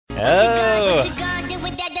Oh.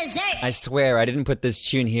 I swear I didn't put this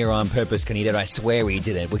tune here on purpose, Qanita. I swear we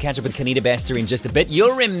didn't. We'll catch up with Qanita Bester in just a bit.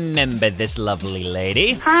 You'll remember this lovely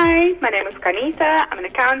lady. Hi, my name is Qanita. I'm an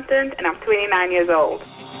accountant and I'm 29 years old.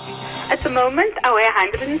 At the moment, I weigh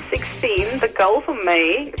 116. The goal for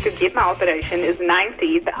me to get my operation is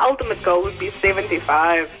 90. The ultimate goal would be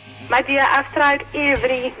 75. My dear, I've tried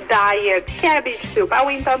every diet, cabbage soup, I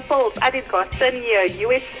went on pills, I did Garcinia,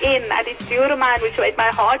 USN, I did Duromine, which made my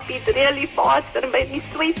heartbeat really fast and made me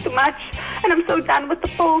sweat too much. And I'm so done with the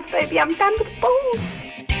pills, baby, I'm done with pills.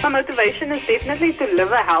 My motivation is definitely to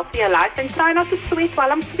live a healthier life and try not to sweat while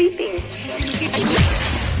I'm sweating.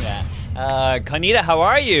 Yeah. Qanita, how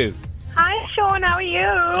are you? Hi, Sean. How are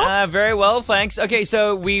you? Very well, thanks. Okay,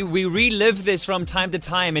 so we relive this from time to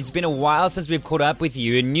time. It's been a while since we've caught up with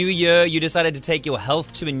you. A new year, you decided to take your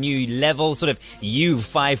health to a new level, sort of you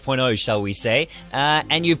 5.0, shall we say.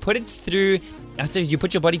 And you put it through... After you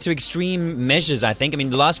put your body to extreme measures, I think. I mean,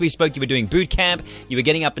 the last we spoke, you were doing boot camp. You were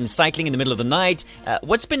getting up and cycling in the middle of the night.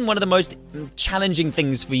 What's been one of the most challenging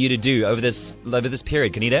things for you to do over this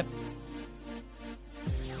period, Qanita?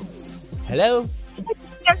 Hello?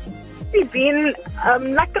 Been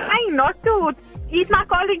like trying not to eat my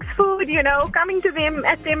colleagues' food, coming to them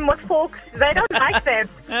at them with forks. They don't like that.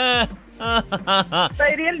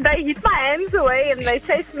 They hit my hands away and they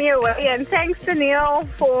chase me away. And thanks to Neil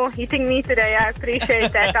for hitting me today. I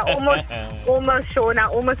appreciate that. I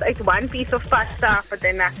almost ate one piece of pasta, but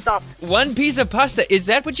then I stopped. One piece of pasta? Is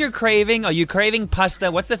that what you're craving? Are you craving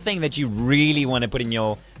pasta? What's the thing that you really want to put in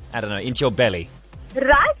your, into your belly?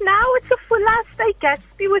 Right now, it's a full-out steak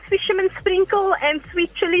Gatsby with fisherman sprinkle and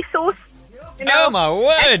sweet chili sauce. Oh, my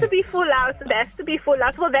word! It has to be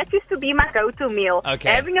full-out. Well, that used to be my go-to meal. Okay.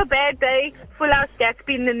 Having a bad day, full-out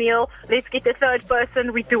Gatsby in the meal. Let's get a third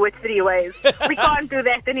person. We do it 3 ways. We can't do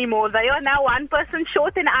that anymore. They are now one person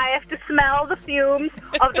short, and I have to smell the fumes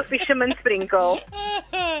of the fisherman sprinkle.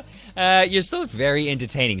 You're still very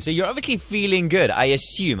entertaining. So you're obviously feeling good,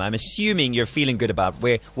 I'm assuming you're feeling good about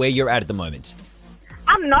where you're at the moment.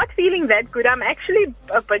 I'm not feeling that good. I'm actually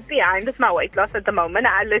a bit behind with my weight loss at the moment.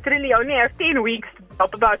 I literally only have 10 weeks to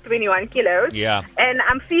drop about 21 kilos. Yeah. And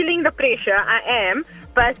I'm feeling the pressure. I am.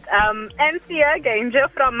 But Anthea Ganger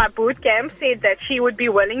from my boot camp said that she would be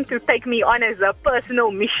willing to take me on as a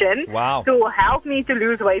personal mission. Wow. To help me to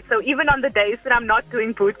lose weight. So even on the days that I'm not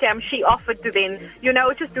doing boot camp, she offered to then,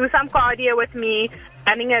 just do some cardio with me,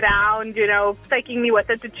 running around, taking me with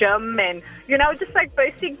her to gym and, just like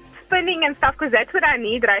basic spinning and stuff, because that's what I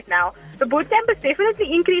need right now. The boot camp has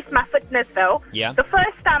definitely increased my fitness though. Yeah. The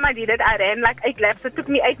first time I did it, I ran like 8 laps. It took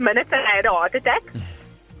me 8 minutes and I had a heart attack.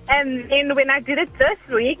 And then when I did it this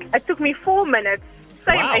week, it took me 4 minutes.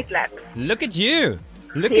 Same Wow. 8 laps. Look at you.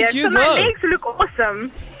 Look Yeah, at you so go. my legs look awesome.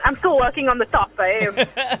 I'm still working on the top,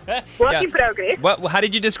 Work in progress. How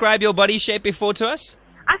did you describe your body shape before to us?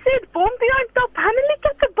 I said, Bombay on top, Hanelik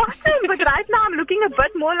at the bottom. But right now I'm looking a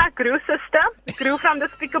bit more like Gru's sister, Gru from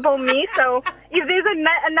Despicable Me. So if there's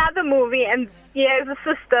another movie and he has a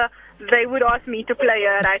sister, they would ask me to play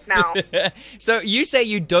her right now. So you say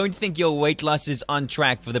you don't think your weight loss is on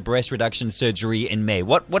track for the breast reduction surgery in May.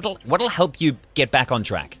 What'll help you get back on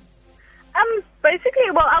track? Basically,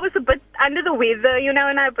 I was a bit under the weather, and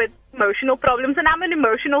I have a bit emotional problems, and I'm an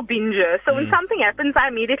emotional binger. So when something happens, I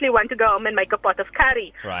immediately want to go home and make a pot of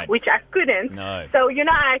curry, right. Which I couldn't. No. So,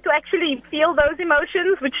 I had to actually feel those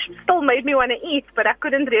emotions, which still made me want to eat, but I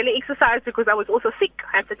couldn't really exercise because I was also sick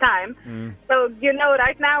at the time. So,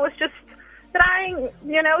 right now it's just trying,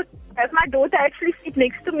 as my daughter actually sit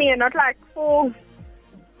next to me and not like 4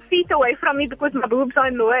 feet away from me because my boobs are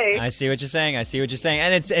in the way. I see what you're saying.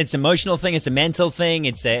 And it's emotional thing, it's a mental thing,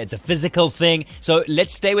 it's a physical thing. So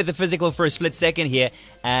let's stay with the physical for a split second here.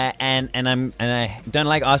 And I don't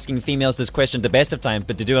like asking females this question at the best of times,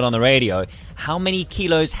 but to do it on the radio, how many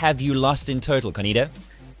kilos have you lost in total, Qanita?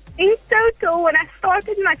 In total, when I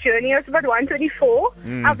started my journey, I was about 124.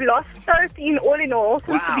 I've lost 13 all in all.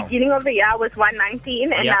 Since the beginning of the year, I was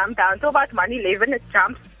 119, and now I'm down to about 111. It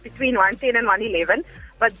jumps between 110 and 111.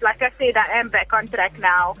 But like I said, I am back on track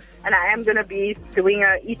now, and I am going to be doing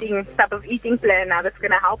a type of eating plan now that's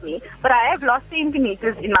going to help me. But I have lost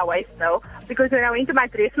centimeters in my waist, though, because when I went to my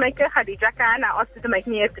dressmaker, Khadija Khan, I asked her to make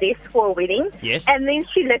me a dress for a wedding. Yes. And then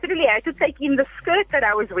she literally had to take in the skirt that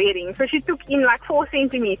I was wearing. So she took in like 4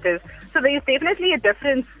 centimeters. So there's definitely a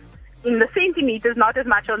difference in the centimeters, not as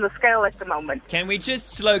much on the scale at the moment. Can we just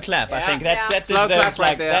slow clap? I think that Slow deserves clap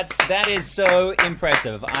right there. that is so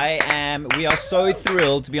impressive. We are so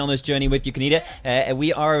thrilled to be on this journey with you, Qanita.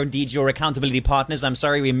 We are indeed your accountability partners. I'm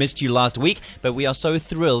sorry we missed you last week, but we are so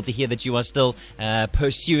thrilled to hear that you are still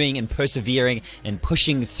pursuing and persevering and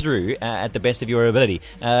pushing through at the best of your ability.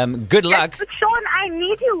 Good luck. But Sean, I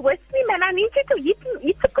need you with me, man. I need you to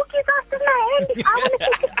eat the cookies after my hand. If I want to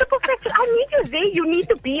take a sip of that, I need you there. You need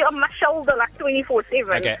to be on my shoulder like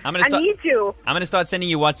 24/7. Okay, I need you. I'm gonna start sending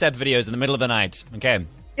you WhatsApp videos in the middle of the night. Okay.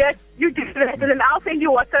 Yes, you do that, and then I'll send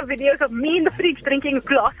you WhatsApp videos of me in the fridge drinking a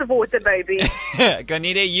glass of water, baby.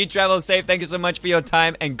 Qanita, you travel safe. Thank you so much for your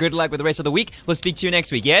time, and good luck with the rest of the week. We'll speak to you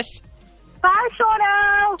next week. Yes. Bye, Sean.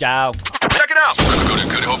 Ciao. Check it out. Go to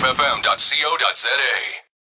goodhopefm.co.za.